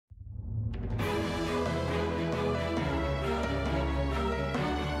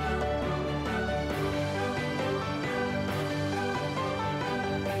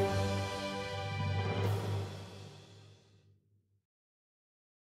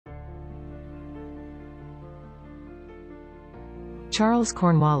Charles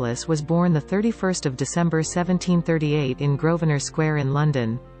Cornwallis was born the 31st of December 1738 in Grosvenor Square in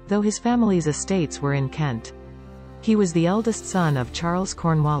London, though his family's estates were in Kent. He was the eldest son of Charles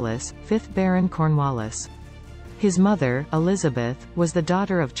Cornwallis, 5th Baron Cornwallis. His mother, Elizabeth, was the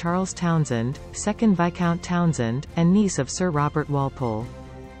daughter of Charles Townshend, 2nd Viscount Townshend, and niece of Sir Robert Walpole.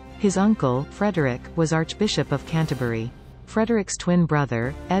 His uncle, Frederick, was Archbishop of Canterbury. Frederick's twin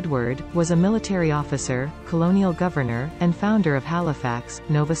brother, Edward, was a military officer, colonial governor, and founder of Halifax,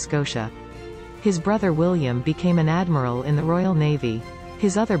 Nova Scotia. His brother William became an admiral in the Royal Navy.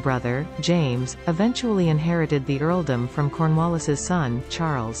 His other brother, James, eventually inherited the earldom from Cornwallis's son,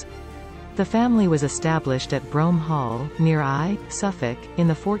 Charles. The family was established at Brome Hall, near Eye, Suffolk, in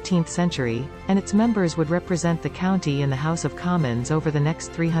the 14th century, and its members would represent the county in the House of Commons over the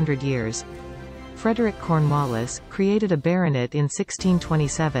next 300 years. Frederick Cornwallis, created a baronet in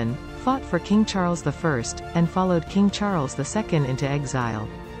 1627, fought for King Charles I, and followed King Charles II into exile.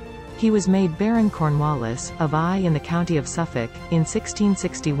 He was made Baron Cornwallis, of Eye in the county of Suffolk, in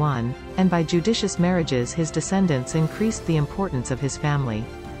 1661, and by judicious marriages his descendants increased the importance of his family.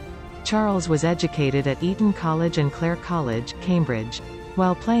 Charles was educated at Eton College and Clare College, Cambridge.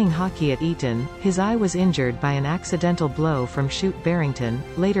 While playing hockey at Eton, his eye was injured by an accidental blow from Chute Barrington,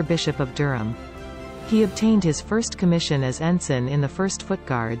 later Bishop of Durham. He obtained his first commission as ensign in the 1st Foot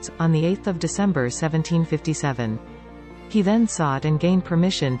Guards, on 8 December 1757. He then sought and gained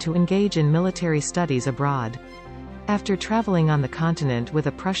permission to engage in military studies abroad. After traveling on the continent with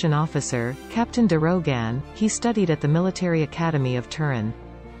a Prussian officer, Captain de Rogan, he studied at the Military Academy of Turin.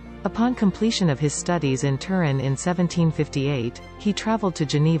 Upon completion of his studies in Turin in 1758, he traveled to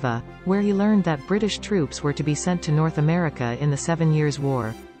Geneva, where he learned that British troops were to be sent to North America in the 7 Years'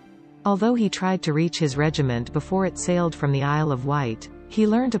 War. Although he tried to reach his regiment before it sailed from the Isle of Wight, he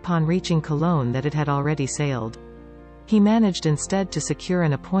learned upon reaching Cologne that it had already sailed. He managed instead to secure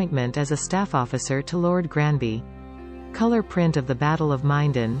an appointment as a staff officer to Lord Granby. Color print of the Battle of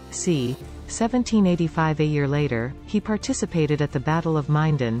Minden, c. 1785. A year later, he participated at the Battle of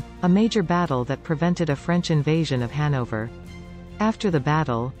Minden, a major battle that prevented a French invasion of Hanover. After the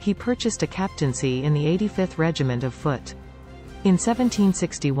battle, he purchased a captaincy in the 85th Regiment of Foot. In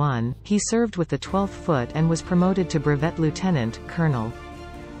 1761, he served with the 12th Foot and was promoted to brevet lieutenant, colonel.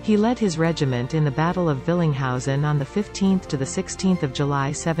 He led his regiment in the Battle of Villinghausen on the 15th to the 16th of July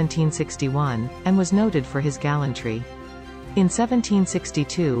 1761, and was noted for his gallantry. In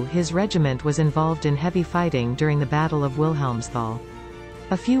 1762 his regiment was involved in heavy fighting during the Battle of Wilhelmsthal.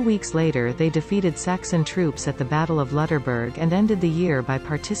 A few weeks later they defeated Saxon troops at the Battle of Lutterberg and ended the year by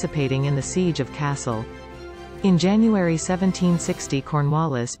participating in the Siege of Kassel. In January 1760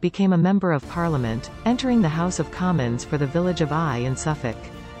 Cornwallis became a Member of Parliament, entering the House of Commons for the village of Eye in Suffolk.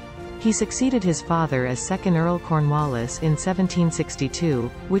 He succeeded his father as 2nd Earl Cornwallis in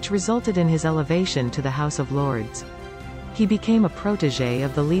 1762, which resulted in his elevation to the House of Lords. He became a protégé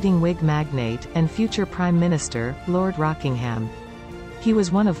of the leading Whig magnate, and future Prime Minister, Lord Rockingham. He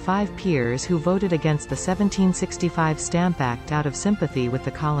was one of 5 peers who voted against the 1765 Stamp Act out of sympathy with the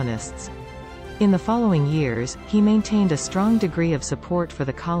colonists. In the following years, he maintained a strong degree of support for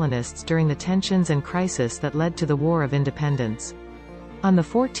the colonists during the tensions and crisis that led to the War of Independence. On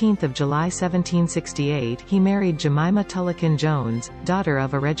 14 July 1768 he married Jemima Tullican Jones, daughter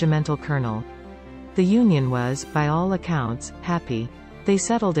of a regimental colonel. The union was, by all accounts, happy. They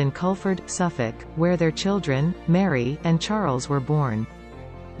settled in Culford, Suffolk, where their children, Mary, and Charles were born.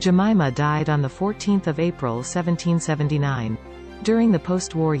 Jemima died on 14 April 1779. During the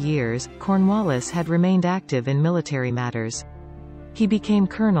post-war years, Cornwallis had remained active in military matters. He became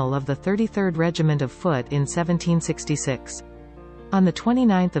colonel of the 33rd Regiment of Foot in 1766. On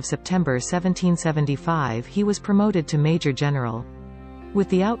 29 September 1775 he was promoted to Major General. With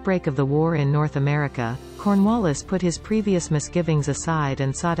the outbreak of the war in North America, Cornwallis put his previous misgivings aside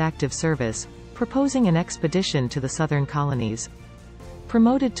and sought active service, proposing an expedition to the southern colonies.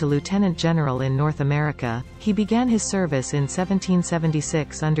 Promoted to Lieutenant General in North America, he began his service in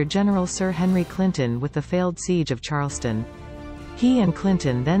 1776 under General Sir Henry Clinton with the failed Siege of Charleston. He and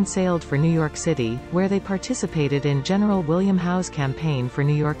Clinton then sailed for New York City, where they participated in General William Howe's campaign for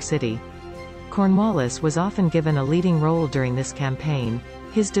New York City. Cornwallis was often given a leading role during this campaign.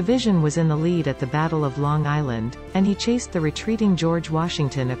 His division was in the lead at the Battle of Long Island, and he chased the retreating George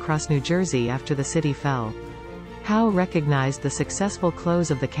Washington across New Jersey after the city fell. Howe recognized the successful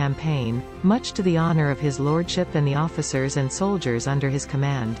close of the campaign, much to the honor of his lordship and the officers and soldiers under his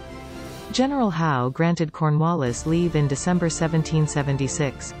command. General Howe granted Cornwallis leave in December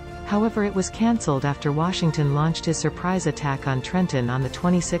 1776. However, it was cancelled after Washington launched his surprise attack on Trenton on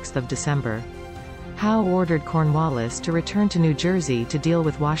 26 December. Howe ordered Cornwallis to return to New Jersey to deal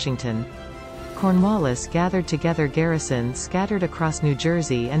with Washington. Cornwallis gathered together garrisons scattered across New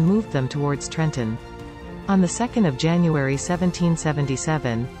Jersey and moved them towards Trenton. On the 2nd of January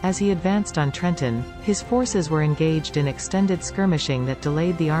 1777, as he advanced on Trenton, his forces were engaged in extended skirmishing that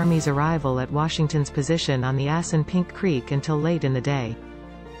delayed the Army's arrival at Washington's position on the Assunpink Creek until late in the day.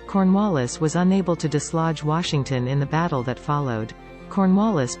 Cornwallis was unable to dislodge Washington in the battle that followed.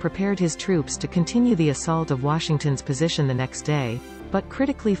 Cornwallis prepared his troops to continue the assault of Washington's position the next day, but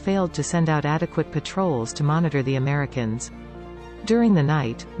critically failed to send out adequate patrols to monitor the Americans. During the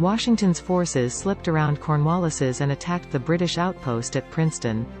night, Washington's forces slipped around Cornwallis's and attacked the British outpost at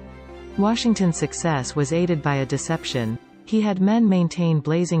Princeton. Washington's success was aided by a deception. He had men maintain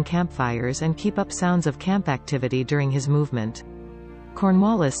blazing campfires and keep up sounds of camp activity during his movement.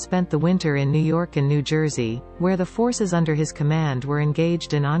 Cornwallis spent the winter in New York and New Jersey, where the forces under his command were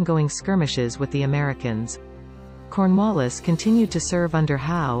engaged in ongoing skirmishes with the Americans. Cornwallis continued to serve under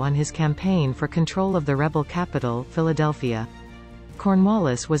Howe on his campaign for control of the rebel capital, Philadelphia.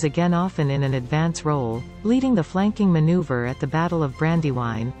 Cornwallis was again often in an advance role, leading the flanking maneuver at the Battle of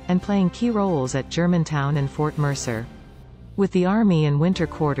Brandywine, and playing key roles at Germantown and Fort Mercer. With the Army in winter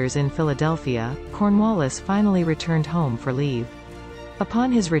quarters in Philadelphia, Cornwallis finally returned home for leave.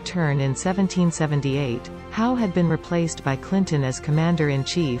 Upon his return in 1778, Howe had been replaced by Clinton as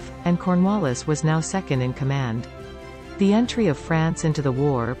commander-in-chief, and Cornwallis was now second in command. The entry of France into the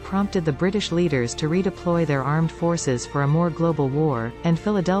war prompted the British leaders to redeploy their armed forces for a more global war, and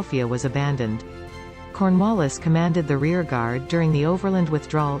Philadelphia was abandoned. Cornwallis commanded the rearguard during the overland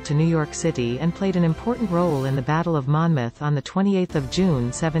withdrawal to New York City and played an important role in the Battle of Monmouth on 28 June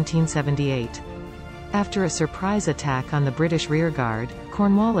 1778. After a surprise attack on the British rearguard,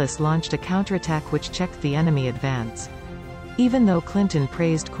 Cornwallis launched a counterattack which checked the enemy advance. Even though Clinton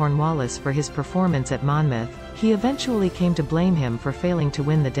praised Cornwallis for his performance at Monmouth, he eventually came to blame him for failing to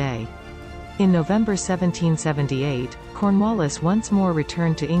win the day. In November 1778, Cornwallis once more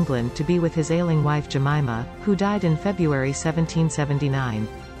returned to England to be with his ailing wife Jemima, who died in February 1779.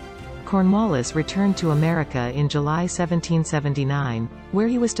 Cornwallis returned to America in July 1779, where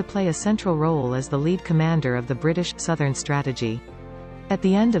he was to play a central role as the lead commander of the British Southern Strategy. At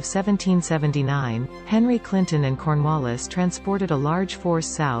the end of 1779, Henry Clinton and Cornwallis transported a large force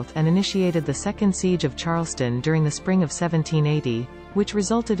south and initiated the Second Siege of Charleston during the spring of 1780, which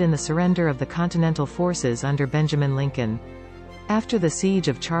resulted in the surrender of the Continental forces under Benjamin Lincoln. After the Siege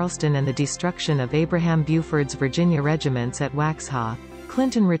of Charleston and the destruction of Abraham Buford's Virginia regiments at Waxhaw,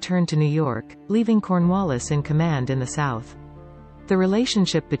 Clinton returned to New York, leaving Cornwallis in command in the South. The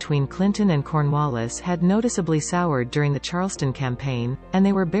relationship between Clinton and Cornwallis had noticeably soured during the Charleston campaign, and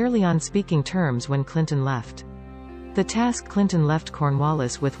they were barely on speaking terms when Clinton left. The task Clinton left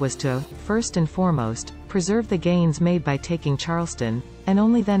Cornwallis with was to, first and foremost, preserve the gains made by taking Charleston, and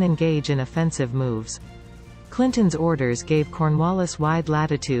only then engage in offensive moves. Clinton's orders gave Cornwallis wide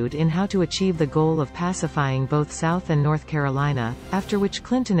latitude in how to achieve the goal of pacifying both South and North Carolina, after which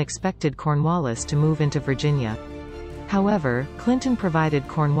Clinton expected Cornwallis to move into Virginia. However, Clinton provided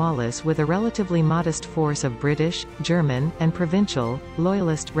Cornwallis with a relatively modest force of British, German, and provincial,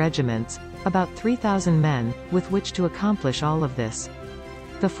 Loyalist regiments, about 3,000 men, with which to accomplish all of this.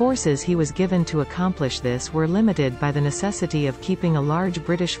 The forces he was given to accomplish this were limited by the necessity of keeping a large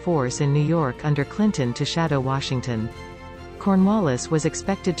British force in New York under Clinton to shadow Washington. Cornwallis was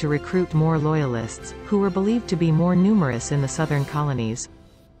expected to recruit more Loyalists, who were believed to be more numerous in the southern colonies.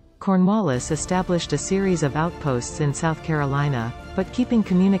 Cornwallis established a series of outposts in South Carolina, but keeping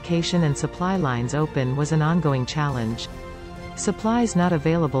communication and supply lines open was an ongoing challenge. Supplies not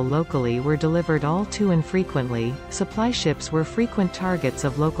available locally were delivered all too infrequently, supply ships were frequent targets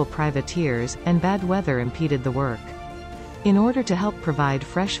of local privateers, and bad weather impeded the work. In order to help provide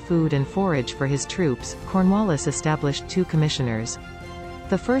fresh food and forage for his troops, Cornwallis established two commissioners.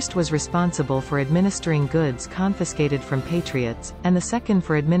 The first was responsible for administering goods confiscated from patriots, and the second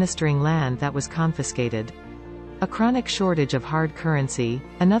for administering land that was confiscated. A chronic shortage of hard currency,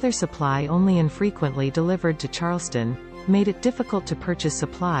 another supply only infrequently delivered to Charleston, made it difficult to purchase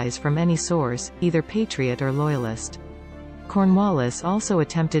supplies from any source, either Patriot or Loyalist. Cornwallis also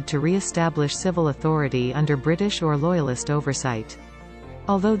attempted to re-establish civil authority under British or Loyalist oversight.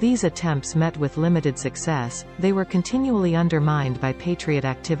 Although these attempts met with limited success, they were continually undermined by Patriot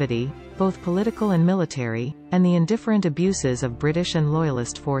activity, both political and military, and the indifferent abuses of British and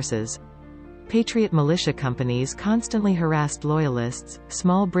Loyalist forces. Patriot militia companies constantly harassed Loyalists,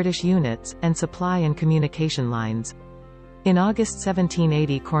 small British units, and supply and communication lines. In August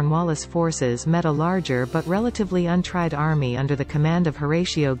 1780, Cornwallis forces met a larger but relatively untried army under the command of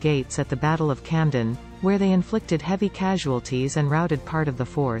Horatio Gates at the Battle of Camden, where they inflicted heavy casualties and routed part of the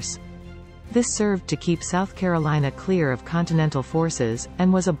force. This served to keep South Carolina clear of Continental forces,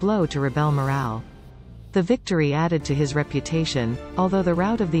 and was a blow to rebel morale. The victory added to his reputation, although the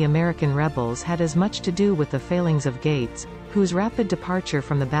rout of the American rebels had as much to do with the failings of Gates, whose rapid departure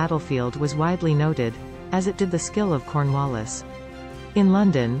from the battlefield was widely noted, as it did the skill of Cornwallis. In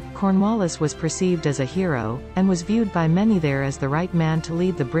London, Cornwallis was perceived as a hero, and was viewed by many there as the right man to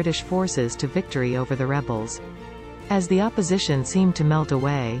lead the British forces to victory over the rebels. As the opposition seemed to melt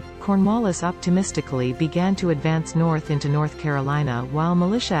away, Cornwallis optimistically began to advance north into North Carolina while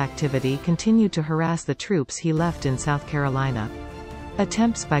militia activity continued to harass the troops he left in South Carolina.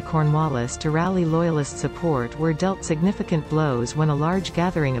 Attempts by Cornwallis to rally Loyalist support were dealt significant blows when a large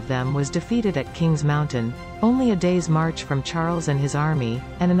gathering of them was defeated at Kings Mountain, only a day's march from Charles and his army,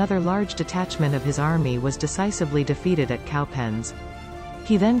 and another large detachment of his army was decisively defeated at Cowpens.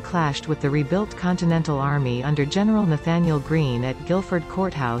 He then clashed with the rebuilt Continental Army under General Nathaniel Greene at Guilford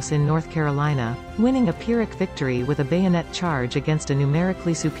Courthouse in North Carolina, winning a Pyrrhic victory with a bayonet charge against a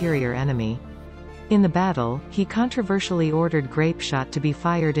numerically superior enemy. In the battle, he controversially ordered grape shot to be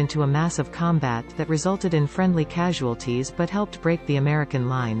fired into a mass of combat that resulted in friendly casualties but helped break the American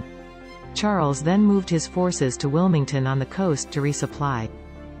line. Charles then moved his forces to Wilmington on the coast to resupply.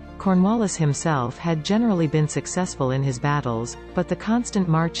 Cornwallis himself had generally been successful in his battles, but the constant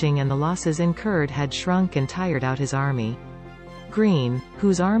marching and the losses incurred had shrunk and tired out his army. Greene,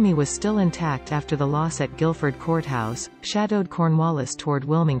 whose army was still intact after the loss at Guilford Courthouse, shadowed Cornwallis toward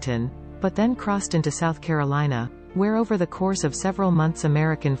Wilmington, but then crossed into South Carolina, where over the course of several months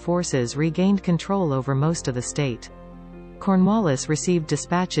American forces regained control over most of the state. Cornwallis received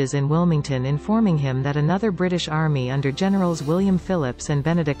dispatches in Wilmington informing him that another British army under Generals William Phillips and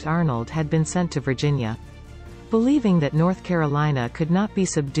Benedict Arnold had been sent to Virginia. Believing that North Carolina could not be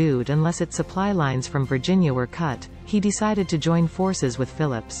subdued unless its supply lines from Virginia were cut, he decided to join forces with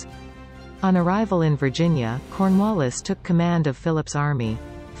Phillips. On arrival in Virginia, Cornwallis took command of Phillips' army.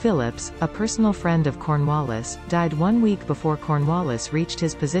 Phillips, a personal friend of Cornwallis, died 1 week before Cornwallis reached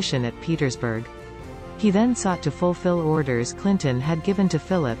his position at Petersburg. He then sought to fulfill orders Clinton had given to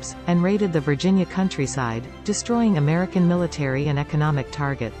Phillips, and raided the Virginia countryside, destroying American military and economic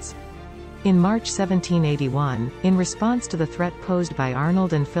targets. In March 1781, in response to the threat posed by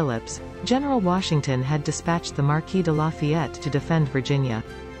Arnold and Phillips, General Washington had dispatched the Marquis de Lafayette to defend Virginia.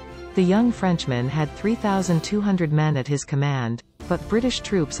 The young Frenchman had 3,200 men at his command, but British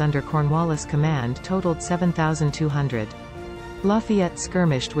troops under Cornwallis' command totaled 7,200. Lafayette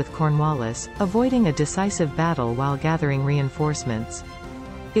skirmished with Cornwallis, avoiding a decisive battle while gathering reinforcements.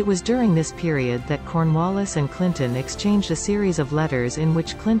 It was during this period that Cornwallis and Clinton exchanged a series of letters in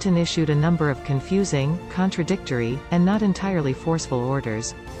which Clinton issued a number of confusing, contradictory, and not entirely forceful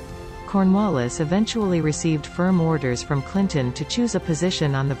orders. Cornwallis eventually received firm orders from Clinton to choose a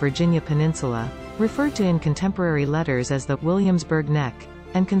position on the Virginia Peninsula, referred to in contemporary letters as the Williamsburg Neck,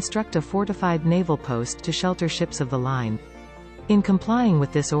 and construct a fortified naval post to shelter ships of the line. In complying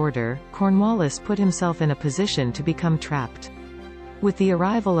with this order, Cornwallis put himself in a position to become trapped. With the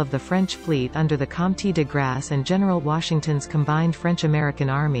arrival of the French fleet under the Comte de Grasse and General Washington's combined French-American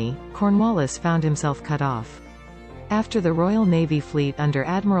army, Cornwallis found himself cut off. After the Royal Navy fleet under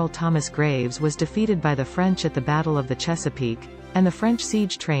Admiral Thomas Graves was defeated by the French at the Battle of the Chesapeake, and the French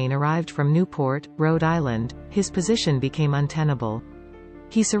siege train arrived from Newport, Rhode Island, his position became untenable.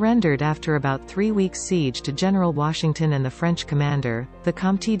 He surrendered after about 3 weeks' siege to General Washington and the French commander, the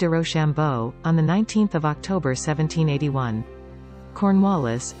Comte de Rochambeau, on 19 October 1781.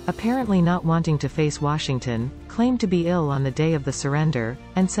 Cornwallis, apparently not wanting to face Washington, claimed to be ill on the day of the surrender,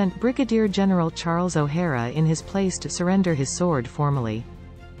 and sent Brigadier General Charles O'Hara in his place to surrender his sword formally.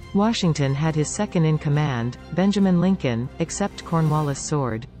 Washington had his second-in-command, Benjamin Lincoln, accept Cornwallis'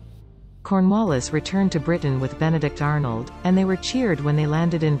 sword. Cornwallis returned to Britain with Benedict Arnold, and they were cheered when they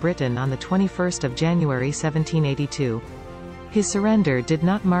landed in Britain on the 21st of January 1782. His surrender did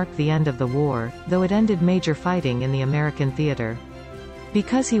not mark the end of the war, though it ended major fighting in the American theater.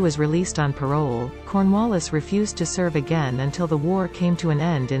 Because he was released on parole, Cornwallis refused to serve again until the war came to an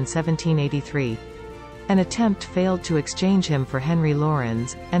end in 1783. An attempt failed to exchange him for Henry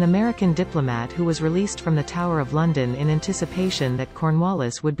Laurens, an American diplomat who was released from the Tower of London in anticipation that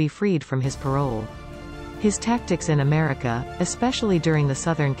Cornwallis would be freed from his parole. His tactics in America, especially during the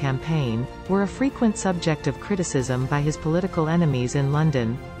Southern Campaign, were a frequent subject of criticism by his political enemies in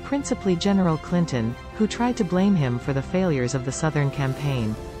London, principally General Clinton, who tried to blame him for the failures of the Southern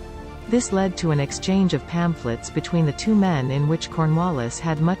Campaign. This led to an exchange of pamphlets between the two men in which Cornwallis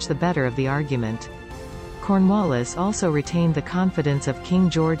had much the better of the argument. Cornwallis also retained the confidence of King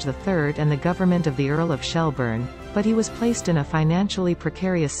George III and the government of the Earl of Shelburne, but he was placed in a financially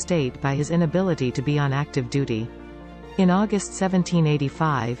precarious state by his inability to be on active duty. In August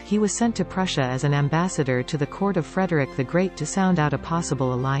 1785 he was sent to Prussia as an ambassador to the court of Frederick the Great to sound out a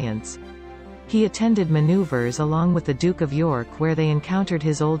possible alliance. He attended maneuvers along with the Duke of York where they encountered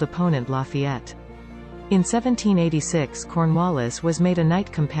his old opponent Lafayette. In 1786 Cornwallis was made a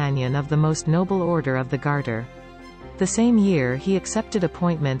Knight Companion of the Most Noble Order of the Garter. The same year he accepted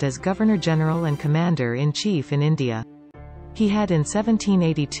appointment as Governor-General and Commander-in-Chief in India. He had in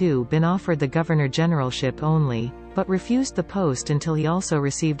 1782 been offered the Governor-Generalship only, but refused the post until he also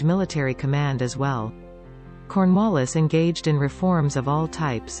received military command as well. Cornwallis engaged in reforms of all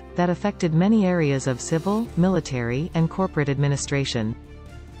types, that affected many areas of civil, military, and corporate administration.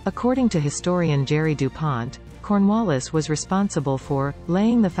 According to historian Jerry DuPont, Cornwallis was responsible for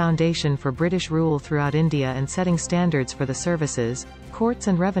laying the foundation for British rule throughout India and setting standards for the services, courts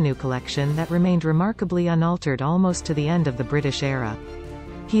and revenue collection that remained remarkably unaltered almost to the end of the British era.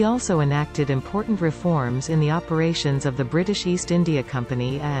 He also enacted important reforms in the operations of the British East India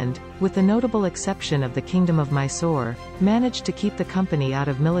Company and, with the notable exception of the Kingdom of Mysore, managed to keep the company out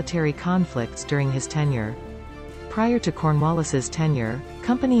of military conflicts during his tenure. Prior to Cornwallis's tenure,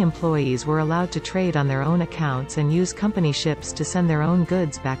 company employees were allowed to trade on their own accounts and use company ships to send their own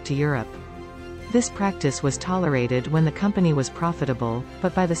goods back to Europe. This practice was tolerated when the company was profitable,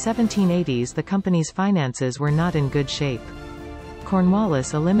 but by the 1780s the company's finances were not in good shape.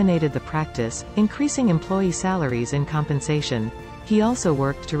 Cornwallis eliminated the practice, increasing employee salaries in compensation. He also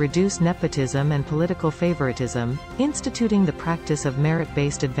worked to reduce nepotism and political favoritism, instituting the practice of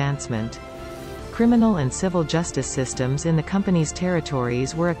merit-based advancement. Criminal and civil justice systems in the company's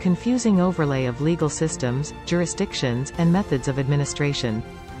territories were a confusing overlay of legal systems, jurisdictions, and methods of administration.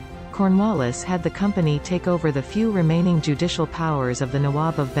 Cornwallis had the company take over the few remaining judicial powers of the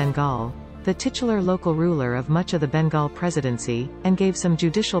Nawab of Bengal, the titular local ruler of much of the Bengal Presidency, and gave some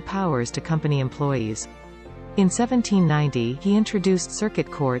judicial powers to company employees. In 1790 he introduced circuit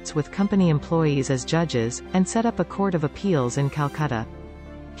courts with company employees as judges, and set up a court of appeals in Calcutta.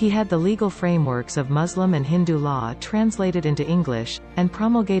 He had the legal frameworks of Muslim and Hindu law translated into English, and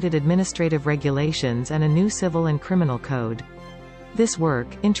promulgated administrative regulations and a new civil and criminal code. This work,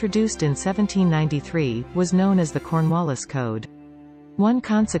 introduced in 1793, was known as the Cornwallis Code. One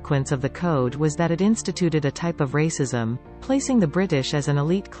consequence of the code was that it instituted a type of racism, placing the British as an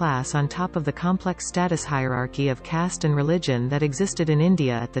elite class on top of the complex status hierarchy of caste and religion that existed in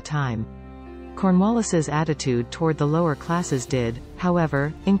India at the time. Cornwallis's attitude toward the lower classes did,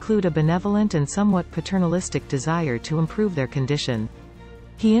 however, include a benevolent and somewhat paternalistic desire to improve their condition.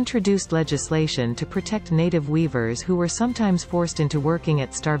 He introduced legislation to protect native weavers who were sometimes forced into working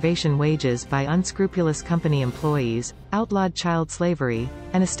at starvation wages by unscrupulous company employees, outlawed child slavery,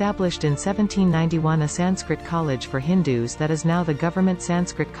 and established in 1791 a Sanskrit college for Hindus that is now the Government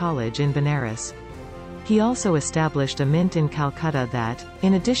Sanskrit College in Benares. He also established a mint in Calcutta that,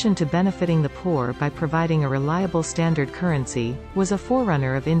 in addition to benefiting the poor by providing a reliable standard currency, was a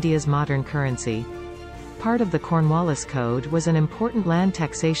forerunner of India's modern currency. Part of the Cornwallis Code was an important land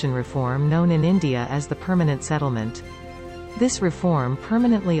taxation reform known in India as the Permanent Settlement. This reform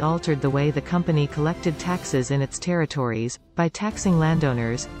permanently altered the way the company collected taxes in its territories, by taxing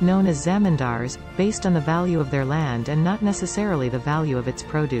landowners, known as zamindars, based on the value of their land and not necessarily the value of its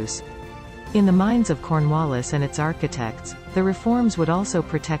produce. In the minds of Cornwallis and its architects, the reforms would also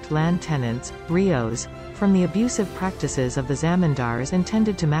protect land tenants, rios, from the abusive practices of the zamindars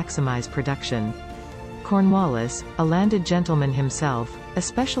intended to maximize production. Cornwallis, a landed gentleman himself,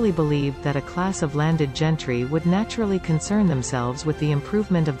 especially believed that a class of landed gentry would naturally concern themselves with the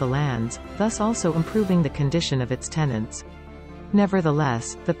improvement of the lands, thus also improving the condition of its tenants.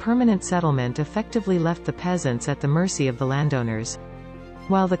 Nevertheless, the permanent settlement effectively left the peasants at the mercy of the landowners.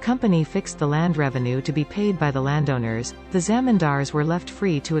 While the company fixed the land revenue to be paid by the landowners, the zamindars were left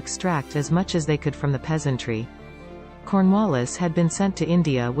free to extract as much as they could from the peasantry. Cornwallis had been sent to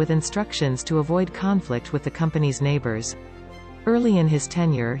India with instructions to avoid conflict with the company's neighbors. Early in his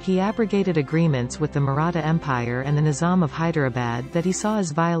tenure he abrogated agreements with the Maratha Empire and the Nizam of Hyderabad that he saw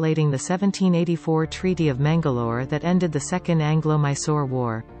as violating the 1784 Treaty of Mangalore that ended the Second Anglo-Mysore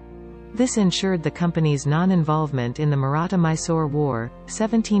War. This ensured the company's non-involvement in the Maratha-Mysore War,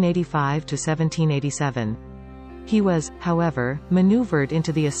 1785–1787. He was, however, maneuvered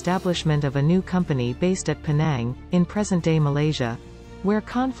into the establishment of a new company based at Penang, in present-day Malaysia, where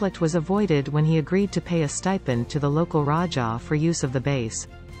conflict was avoided when he agreed to pay a stipend to the local Rajah for use of the base.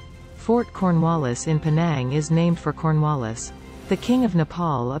 Fort Cornwallis in Penang is named for Cornwallis. The King of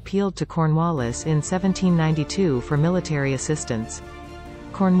Nepal appealed to Cornwallis in 1792 for military assistance.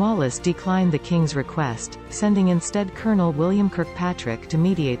 Cornwallis declined the king's request, sending instead Colonel William Kirkpatrick to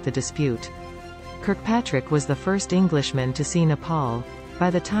mediate the dispute. Kirkpatrick was the first Englishman to see Nepal. By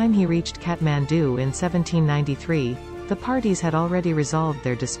the time he reached Kathmandu in 1793, the parties had already resolved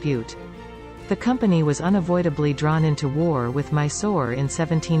their dispute. The company was unavoidably drawn into war with Mysore in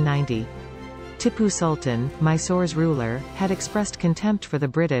 1790. Tipu Sultan, Mysore's ruler, had expressed contempt for the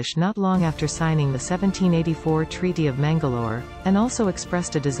British not long after signing the 1784 Treaty of Mangalore, and also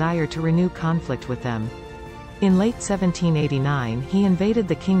expressed a desire to renew conflict with them. In late 1789 he invaded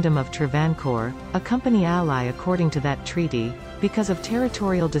the Kingdom of Travancore, a company ally according to that treaty, because of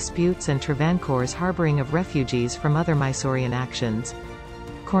territorial disputes and Travancore's harboring of refugees from other Mysorean actions.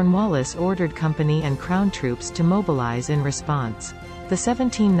 Cornwallis ordered company and crown troops to mobilize in response. The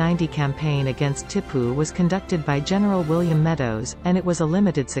 1790 campaign against Tipu was conducted by General William Meadows, and it was a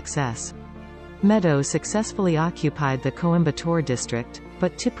limited success. Meadows successfully occupied the Coimbatore district,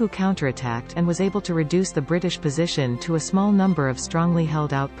 but Tipu counterattacked and was able to reduce the British position to a small number of strongly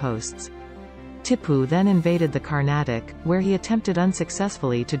held outposts. Tipu then invaded the Carnatic, where he attempted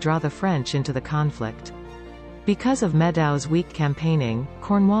unsuccessfully to draw the French into the conflict. Because of Meadows' weak campaigning,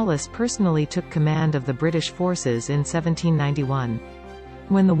 Cornwallis personally took command of the British forces in 1791.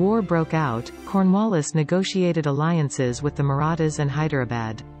 When the war broke out, Cornwallis negotiated alliances with the Marathas and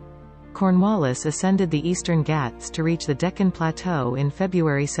Hyderabad. Cornwallis ascended the eastern Ghats to reach the Deccan Plateau in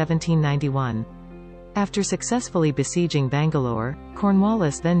February 1791. After successfully besieging Bangalore,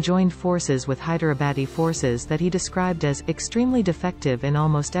 Cornwallis then joined forces with Hyderabadi forces that he described as extremely defective in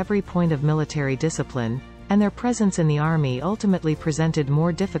almost every point of military discipline, and their presence in the army ultimately presented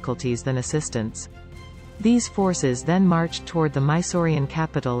more difficulties than assistance. These forces then marched toward the Mysorean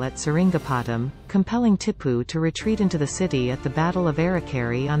capital at Seringapatam, compelling Tipu to retreat into the city at the Battle of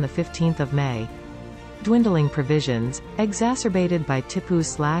Arakari on 15 May. Dwindling provisions, exacerbated by Tipu's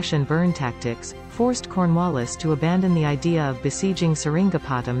slash-and-burn tactics, forced Cornwallis to abandon the idea of besieging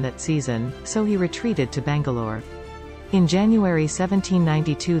Seringapatam that season, so he retreated to Bangalore. In January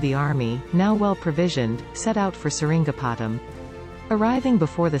 1792 the army, now well provisioned, set out for Seringapatam. Arriving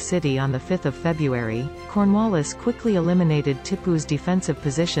before the city on 5 February, Cornwallis quickly eliminated Tipu's defensive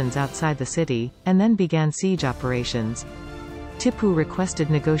positions outside the city, and then began siege operations. Tipu requested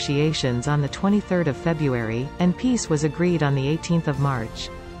negotiations on 23 February, and peace was agreed on 18 March.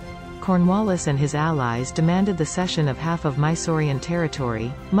 Cornwallis and his allies demanded the cession of half of Mysorean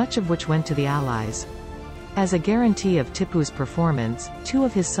territory, much of which went to the Allies. As a guarantee of Tipu's performance, 2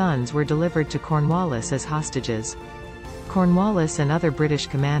 of his sons were delivered to Cornwallis as hostages. Cornwallis and other British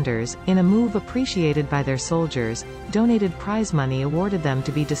commanders, in a move appreciated by their soldiers, donated prize money awarded them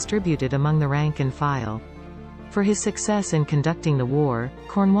to be distributed among the rank and file. For his success in conducting the war,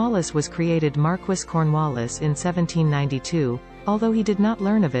 Cornwallis was created Marquis Cornwallis in 1792, although he did not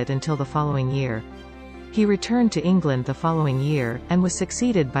learn of it until the following year. He returned to England the following year, and was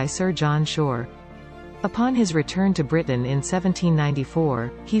succeeded by Sir John Shore. Upon his return to Britain in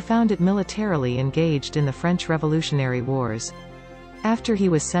 1794, he found it militarily engaged in the French Revolutionary Wars. After he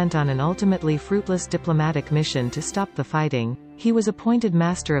was sent on an ultimately fruitless diplomatic mission to stop the fighting, he was appointed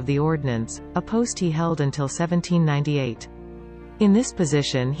Master of the Ordnance, a post he held until 1798. In this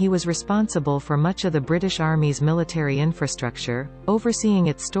position he was responsible for much of the British Army's military infrastructure, overseeing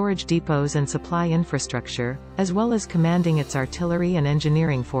its storage depots and supply infrastructure, as well as commanding its artillery and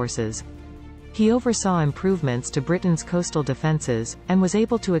engineering forces. He oversaw improvements to Britain's coastal defences, and was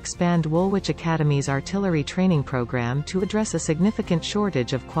able to expand Woolwich Academy's artillery training program to address a significant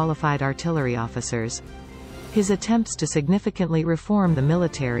shortage of qualified artillery officers. His attempts to significantly reform the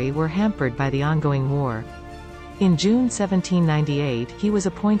military were hampered by the ongoing war. In June 1798 he was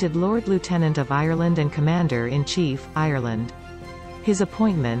appointed Lord Lieutenant of Ireland and Commander-in-Chief, Ireland. His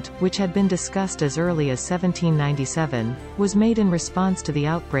appointment, which had been discussed as early as 1797, was made in response to the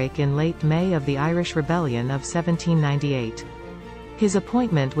outbreak in late May of the Irish Rebellion of 1798. His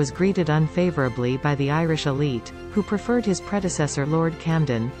appointment was greeted unfavourably by the Irish elite, who preferred his predecessor Lord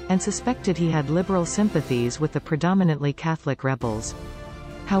Camden, and suspected he had liberal sympathies with the predominantly Catholic rebels.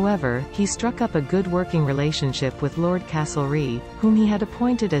 However, he struck up a good working relationship with Lord Castlereagh, whom he had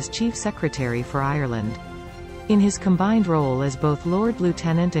appointed as Chief Secretary for Ireland. In his combined role as both Lord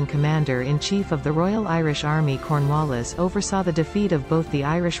Lieutenant and Commander-in-Chief of the Royal Irish Army, Cornwallis oversaw the defeat of both the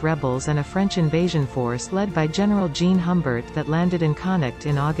Irish rebels and a French invasion force led by General Jean Humbert that landed in Connacht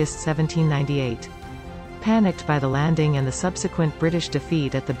in August 1798. Panicked by the landing and the subsequent British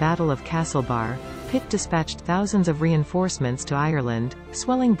defeat at the Battle of Castlebar, Pitt dispatched thousands of reinforcements to Ireland,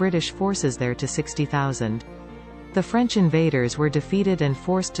 swelling British forces there to 60,000. The French invaders were defeated and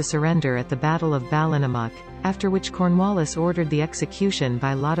forced to surrender at the Battle of Ballinamuck, after which Cornwallis ordered the execution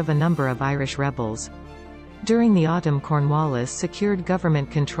by lot of a number of Irish rebels. During the autumn, Cornwallis secured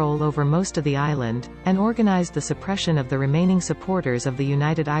government control over most of the island, and organized the suppression of the remaining supporters of the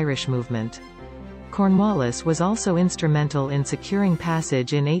United Irish movement. Cornwallis was also instrumental in securing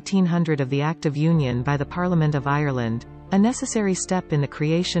passage in 1800 of the Act of Union by the Parliament of Ireland, a necessary step in the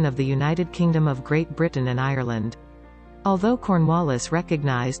creation of the United Kingdom of Great Britain and Ireland. Although Cornwallis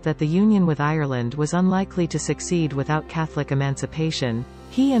recognized that the union with Ireland was unlikely to succeed without Catholic emancipation,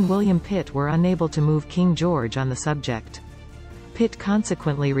 he and William Pitt were unable to move King George on the subject. Pitt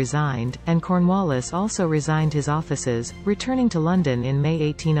consequently resigned, and Cornwallis also resigned his offices, returning to London in May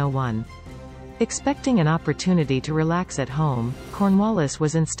 1801. Expecting an opportunity to relax at home, Cornwallis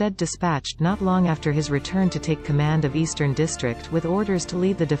was instead dispatched not long after his return to take command of Eastern District with orders to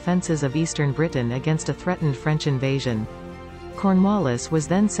lead the defences of eastern Britain against a threatened French invasion. Cornwallis was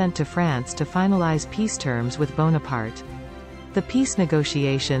then sent to France to finalize peace terms with Bonaparte. The peace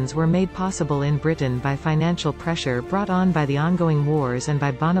negotiations were made possible in Britain by financial pressure brought on by the ongoing wars and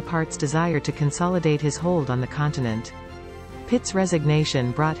by Bonaparte's desire to consolidate his hold on the continent. Pitt's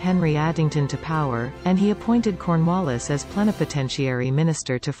resignation brought Henry Addington to power, and he appointed Cornwallis as plenipotentiary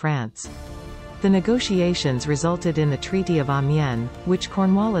minister to France. The negotiations resulted in the Treaty of Amiens, which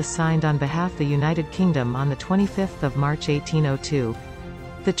Cornwallis signed on behalf of the United Kingdom on 25 March 1802.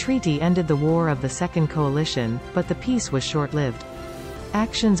 The treaty ended the War of the Second Coalition, but the peace was short-lived.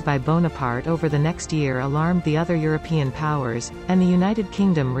 Actions by Bonaparte over the next year alarmed the other European powers, and the United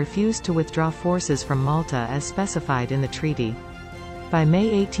Kingdom refused to withdraw forces from Malta as specified in the treaty. By May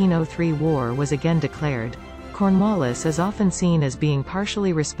 1803, war was again declared. Cornwallis is often seen as being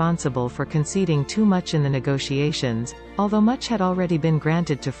partially responsible for conceding too much in the negotiations, although much had already been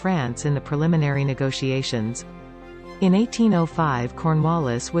granted to France in the preliminary negotiations. In 1805,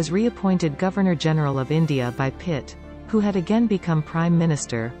 Cornwallis was reappointed Governor-General of India by Pitt, who had again become Prime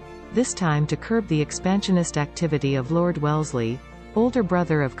Minister, this time to curb the expansionist activity of Lord Wellesley, older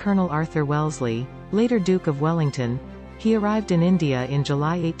brother of Colonel Arthur Wellesley, later Duke of Wellington. He arrived in India in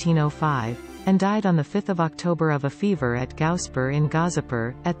July 1805, and died on 5 October of a fever at Gauspur in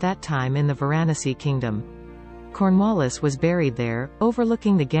Gazipur, at that time in the Varanasi Kingdom. Cornwallis was buried there,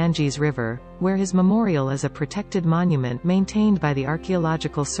 overlooking the Ganges River, where his memorial is a protected monument maintained by the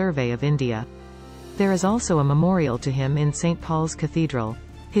Archaeological Survey of India. There is also a memorial to him in St. Paul's Cathedral.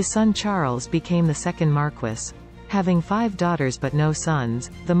 His son Charles became the second Marquess. Having 5 daughters but no sons,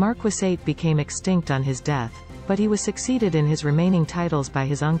 the marquisate became extinct on his death, but he was succeeded in his remaining titles by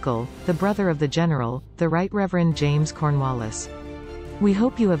his uncle, the brother of the general, the Right Reverend James Cornwallis. We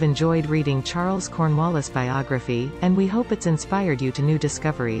hope you have enjoyed reading Charles Cornwallis biography, and we hope it's inspired you to new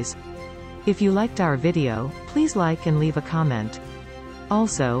discoveries. If you liked our video, please like and leave a comment.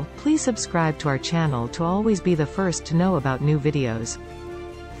 Also, please subscribe to our channel to always be the first to know about new videos.